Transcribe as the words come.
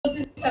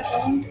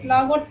account.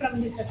 Log out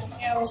from this account.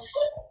 Yeah,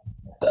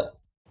 okay.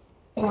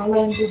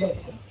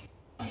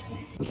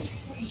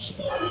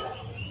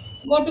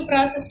 Go to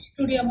Process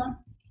Studio, ma.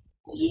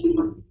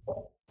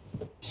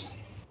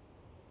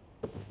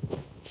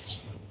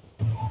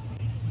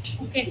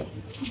 Okay.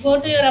 Go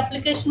to your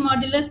application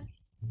modular.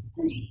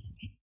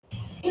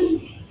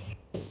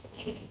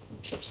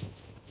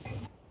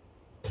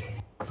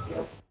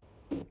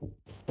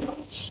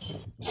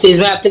 Is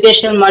my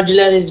application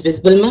modular is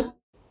visible, ma'am?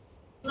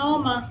 No,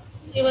 ma.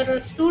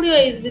 Your studio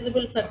is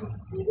visible for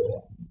me.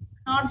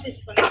 Not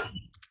this one.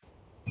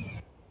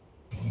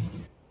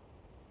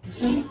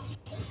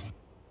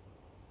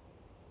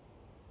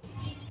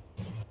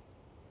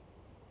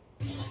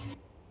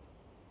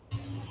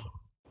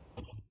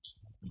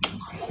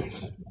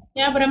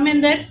 Yeah,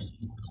 Brahmender.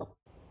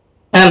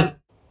 Ma'am.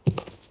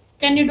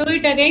 Can you do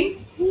it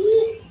again?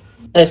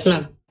 Yes,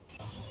 ma'am.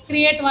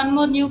 Create one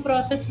more new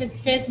process with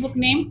Facebook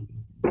name.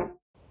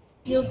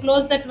 You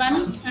close that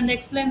one and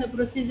explain the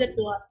procedure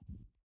to all.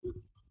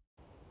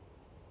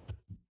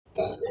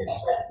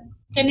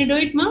 Can you do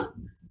it, ma?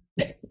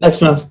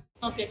 Yes, ma'am.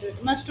 Okay,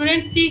 good. My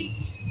students, see,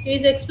 he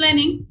is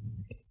explaining.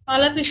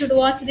 All of you should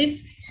watch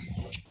this.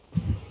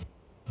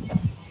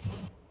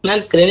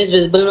 Ma'am, screen is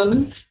visible,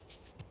 ma'am?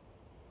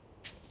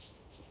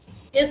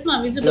 Yes,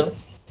 ma'am, visible. Hello?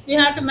 You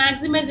have to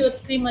maximize your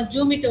screen, ma.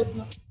 Zoom it out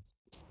now.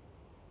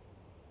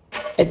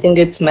 I think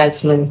it's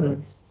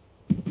maximum.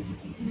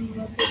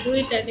 Okay, do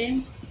it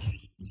again.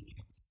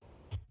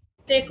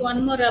 Take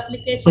one more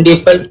application.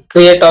 Default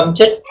create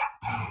object.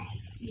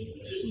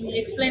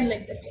 Explain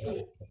like that.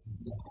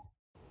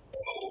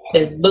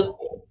 Facebook.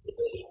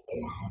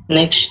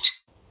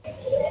 Next.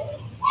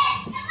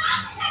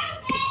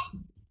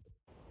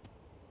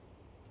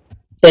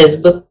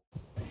 Facebook.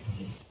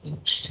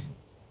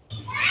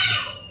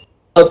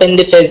 Open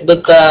the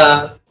Facebook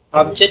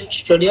object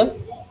studio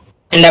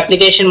and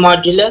application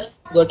modular.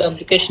 Go to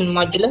application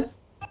modular.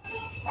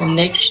 And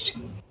next.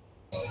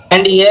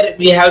 And here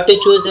we have to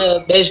choose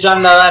based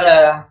on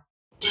our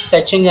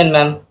search engine,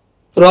 ma'am.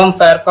 Chrome,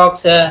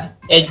 Firefox,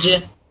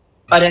 Edge,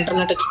 or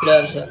Internet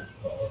Explorer, sir.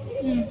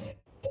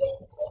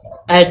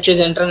 I choose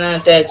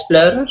Internet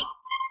Explorer.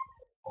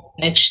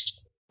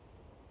 Next.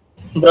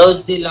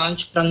 Browse the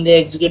launch from the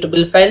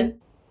executable file.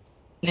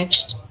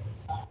 Next.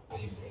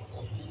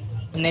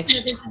 Next.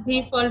 That is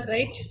default,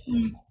 right?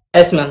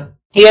 Yes, ma'am.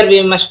 Here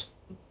we must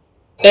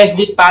paste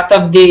the path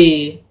of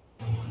the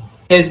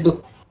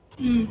Facebook.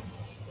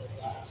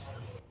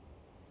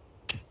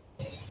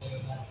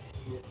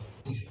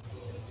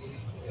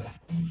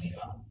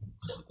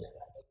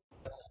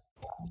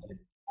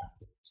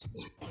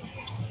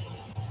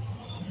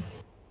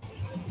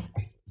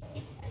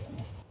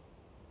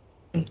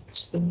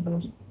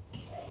 Facebook.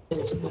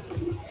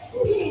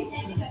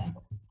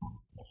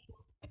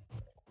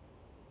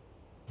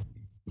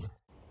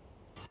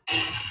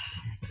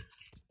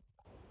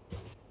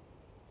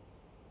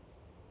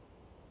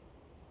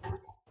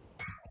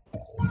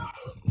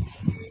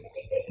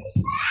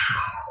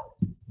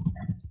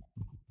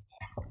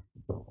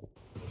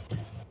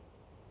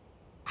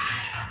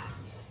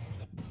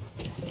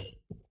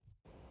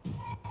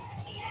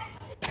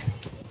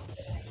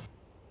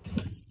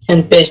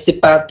 And paste the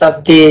path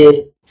of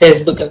the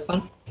Facebook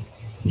account.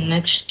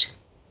 Next.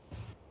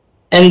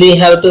 And we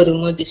have to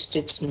remove the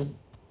sticks. In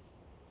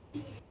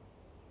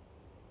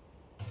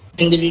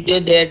the video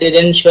they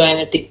didn't show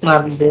any tick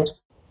mark there.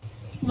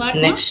 What?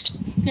 Next.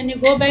 Ma? Can you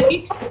go back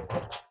it?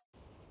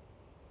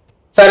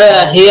 For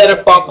here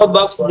a pop-up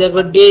box there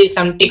would be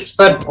some ticks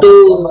for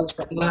two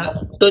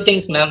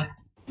things, ma'am.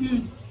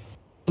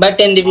 But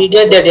in the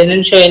video they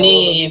didn't show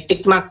any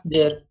tick marks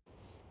there.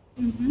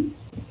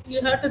 You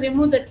have to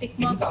remove the tick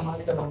marks.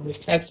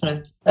 Next,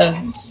 ma'am.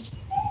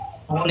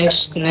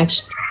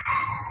 Next.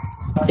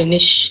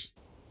 Finish.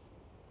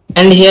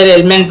 And here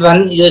element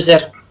 1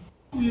 user.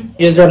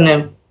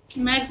 Username.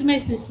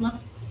 Maximize this, ma.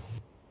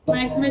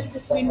 Maximize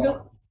this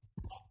window.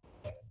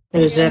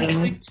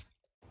 Username.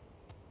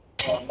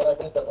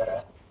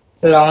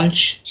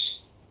 Launch.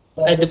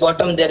 At the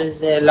bottom there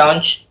is a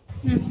launch.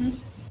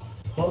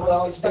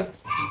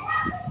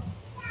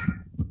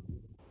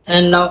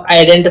 And now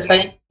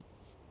identify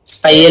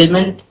spy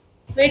element.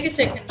 Wait a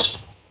second.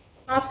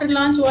 After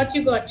launch, what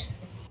you got?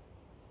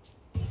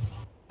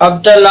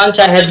 After launch,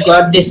 I had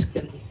got this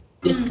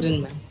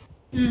screen,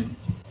 ma'am.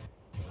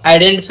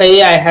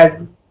 Identify. I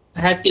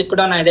had clicked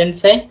on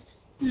identify,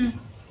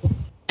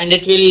 and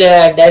it will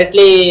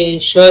directly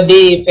show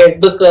the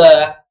Facebook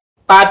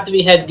path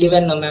we had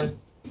given, no, ma'am.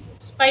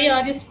 Spy?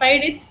 Are you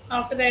spied it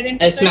after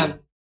identify? Yes, ma'am.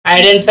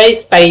 Identify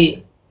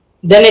spy.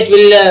 Then it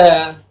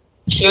will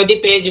show the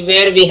page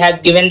where we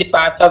had given the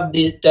path of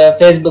the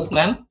Facebook,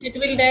 ma'am. It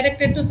will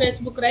direct it to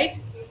Facebook, right?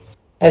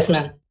 Yes,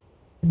 ma'am.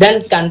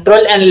 Then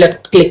control and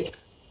left click.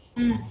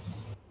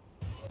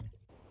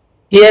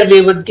 Here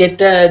we would get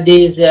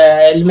these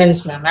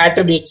elements, ma'am,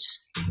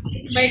 attributes.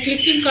 By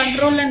clicking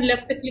control and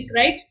left click,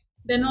 right?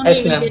 Then only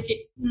yes, you will get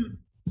it.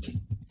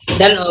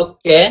 Then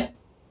okay.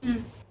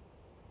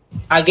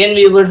 Again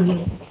we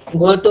would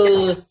go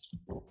to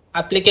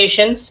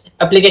application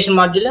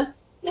modular,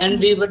 and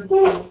we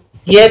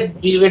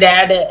would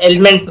add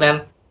element,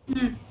 ma'am.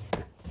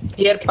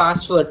 Here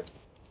password,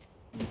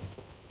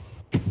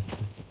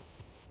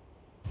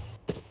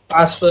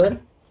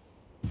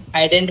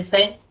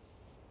 identify,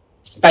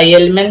 spy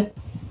element,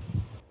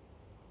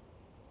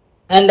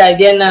 and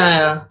again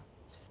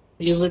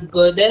you would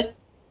go there,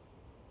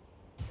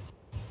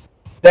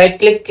 right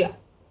click,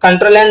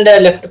 control and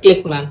left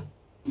click, ma'am.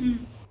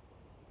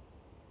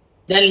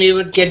 Then we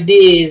would get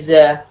these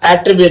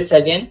attributes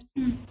again,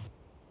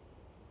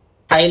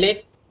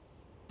 highlight,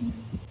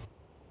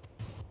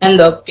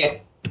 and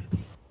okay.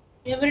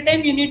 Every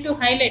time you need to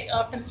highlight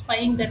after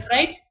spying that,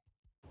 right?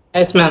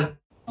 Yes, ma'am.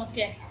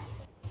 Okay.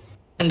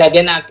 And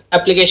again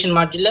application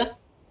modular,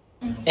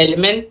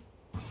 element.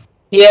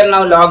 Here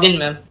now login,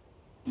 ma'am.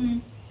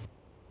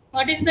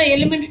 What is the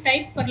element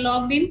type for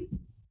logged in?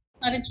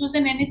 Are you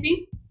chosen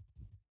anything?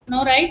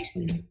 No, right?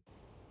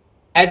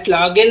 At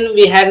login,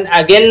 we had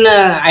again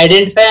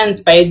identify and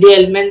spy the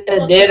element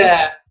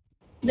there.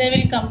 They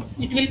will come.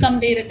 It will come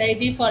there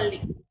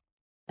defaultly.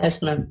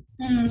 Yes, ma'am.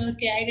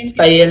 Okay, identify.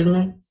 Spy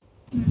element.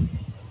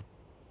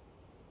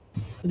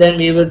 Then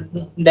we would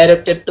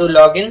direct it to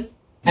login,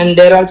 and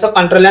there also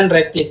control and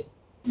right click,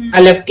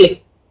 left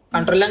click,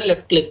 control and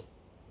left click.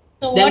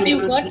 So then what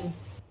you got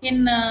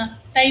in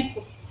type?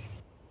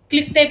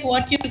 Click type.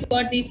 What you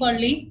got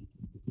defaultly?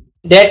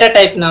 Data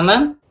type, now,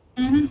 ma'am.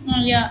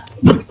 Yeah.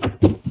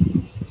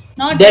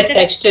 Not that data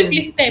text type.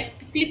 Click type.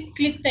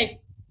 Click type.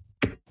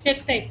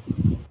 Check type.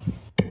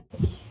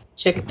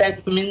 Check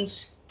type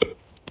means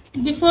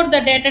before the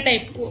data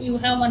type. You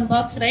have one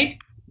box, right?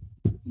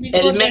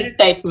 Before element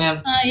type,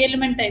 ma'am.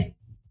 Element type.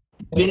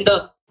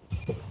 Window.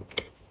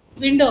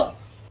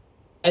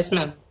 Yes,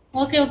 ma'am.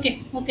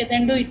 Okay.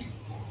 Then do it.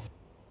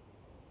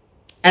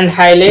 And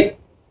highlight.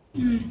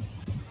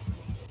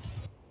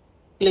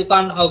 Click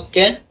on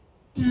OK.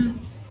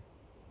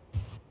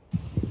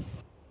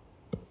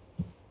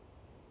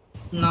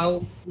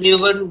 Now we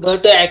will go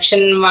to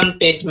action 1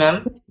 page,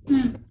 ma'am.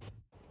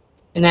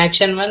 In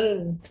action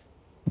 1,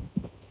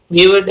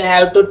 we would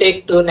have to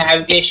take 2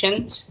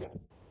 navigations.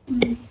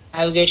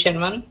 Navigation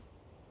 1,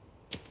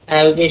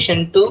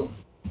 navigation 2,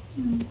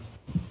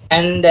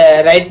 and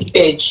right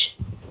page.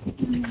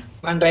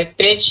 One right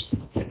page,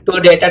 2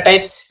 data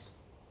types.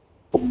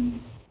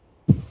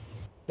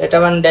 Data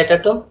 1, data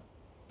 2.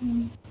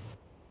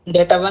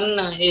 Data 1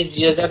 is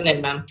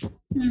username, ma'am.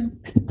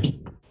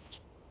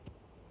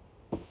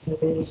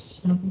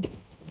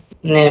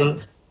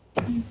 Name.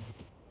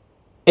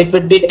 It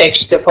would be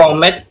text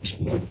format.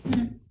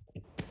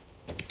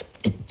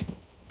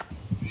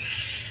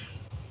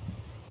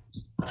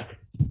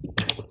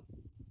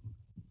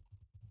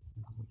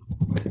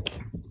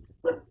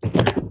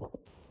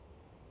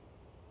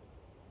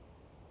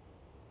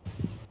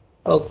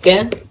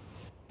 Okay.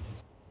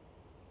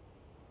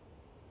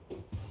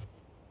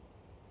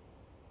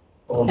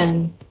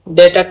 And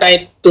data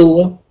type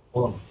 2,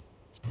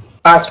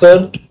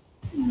 password,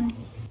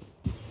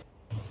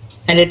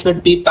 and it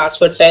would be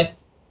password type.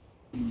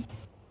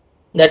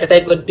 Data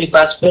type would be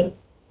password,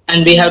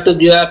 and we have to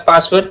give a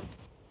password.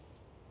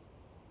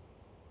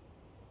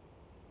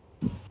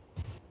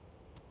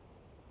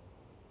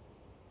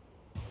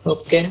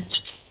 Okay.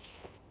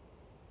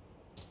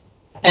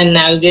 And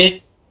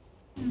navigate.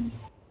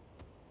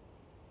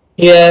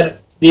 Here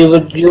we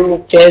would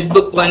view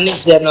Facebook 1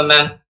 is there, no,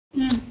 ma'am.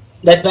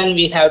 That one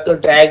we have to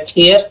drag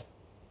here.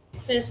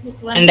 Facebook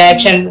 1. And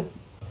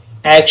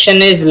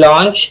action is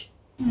launch,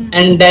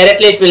 and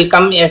directly it will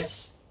come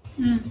yes.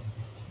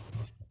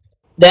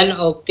 Then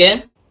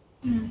okay.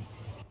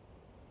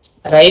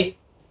 Right.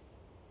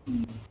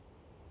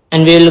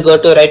 And we will go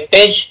to right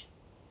page,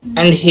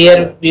 and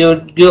here we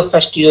would give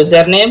first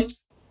username.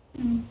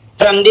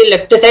 From the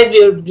left side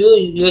we would give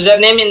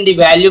username in the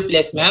value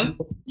place, ma'am.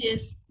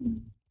 Yes.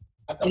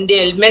 In the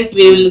element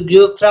we will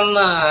give from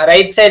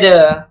right side.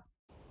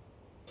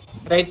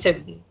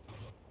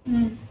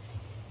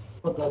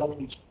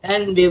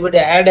 And we would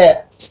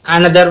add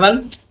another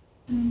one.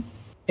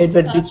 It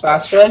would be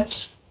password.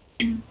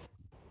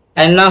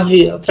 And now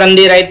from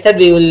the right side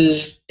we will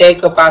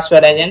take a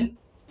password again.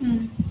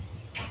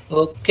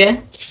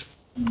 Okay.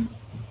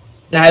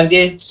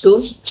 Navigate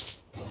to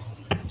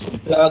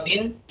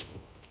login.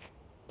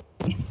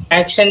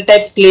 Action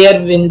type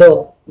clear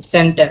window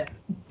center.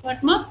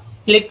 What more?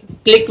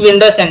 Click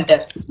window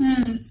center.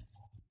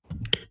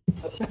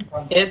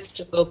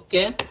 Yes.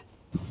 Okay.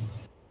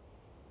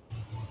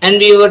 And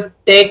we would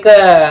take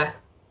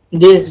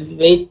this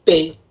weight,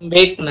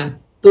 ma'am.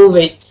 2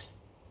 weights.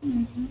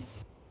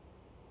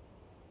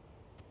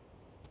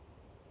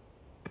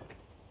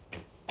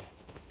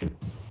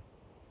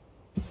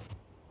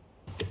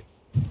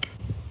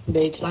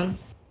 Weight 1,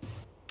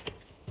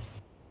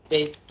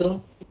 weight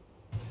 2,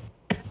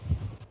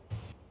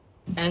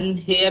 and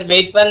here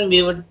weight 1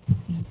 we would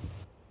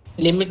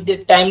limit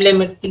the time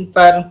limit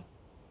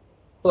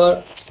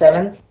for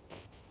 7.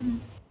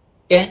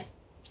 Okay.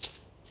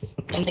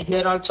 And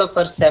here also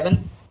for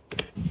 7.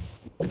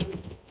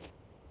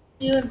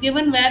 Your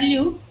given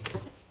value.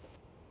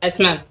 Yes,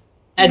 ma'am.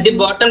 At the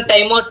bottom,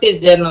 timeout is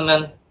there, no,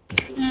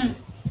 ma'am.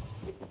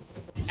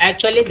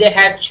 Actually, they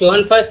had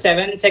shown for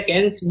 7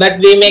 seconds, but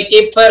we may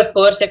keep for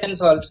 4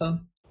 seconds also.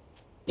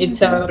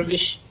 It's our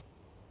wish.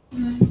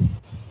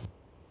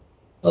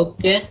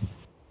 Okay.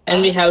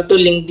 And we have to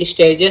link the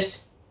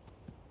stages.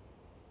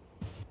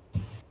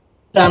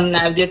 From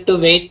navigate to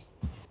wait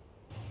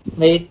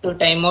to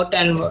timeout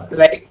and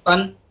write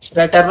one,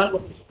 return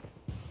one.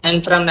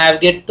 And from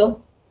navigate to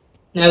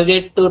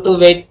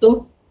wait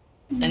to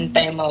and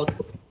timeout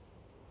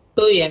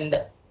to end.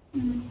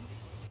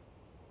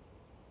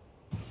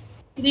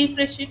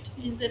 Refresh it.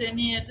 Is there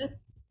any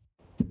errors?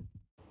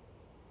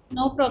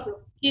 No problem.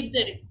 Keep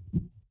there.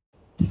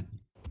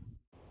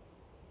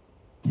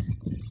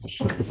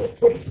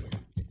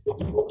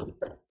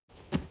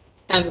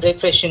 I'm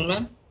refreshing,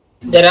 ma'am.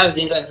 There are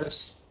 0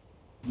 errors.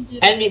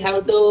 And we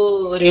have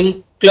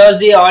to close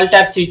the all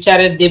tabs which are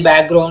at the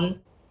background.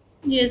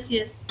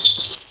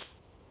 Yes.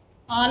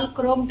 All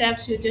Chrome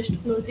tabs, you just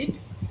close it.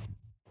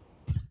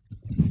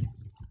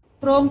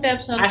 Chrome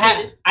tabs also.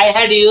 I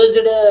had used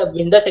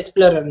Windows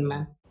Explorer,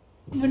 ma'am.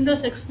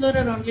 Windows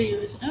Explorer only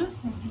used, huh?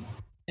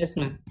 Yes,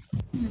 ma'am.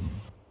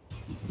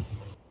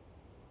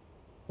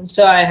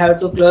 So I have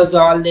to close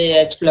all the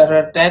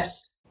Explorer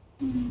tabs.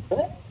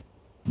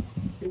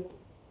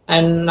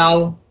 And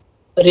now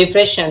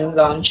refresh and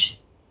launch.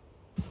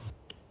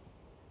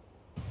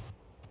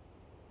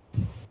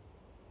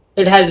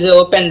 It has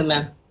opened,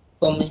 ma'am,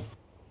 for me.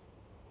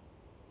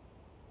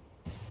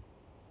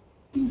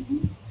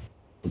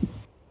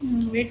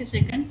 Wait a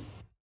second.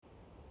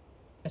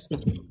 Yes,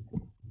 ma'am.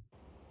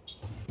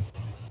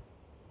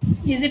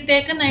 Is it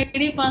taken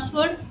ID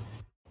password?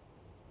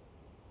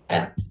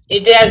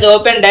 It has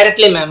opened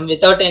directly, ma'am,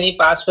 without any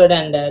password,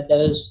 and there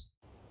was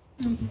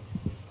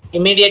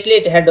immediately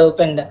it had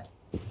opened.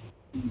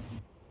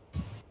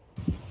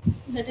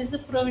 That is the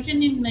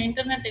provision in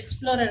Internet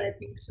Explorer, I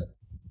think so.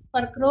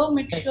 For Chrome,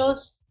 it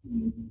shows.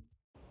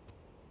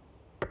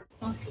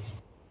 Okay.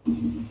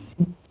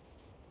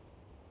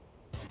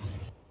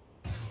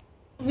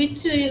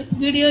 Which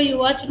video you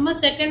watched?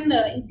 Second,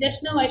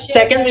 just now I shared.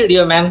 Second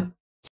video, ma'am.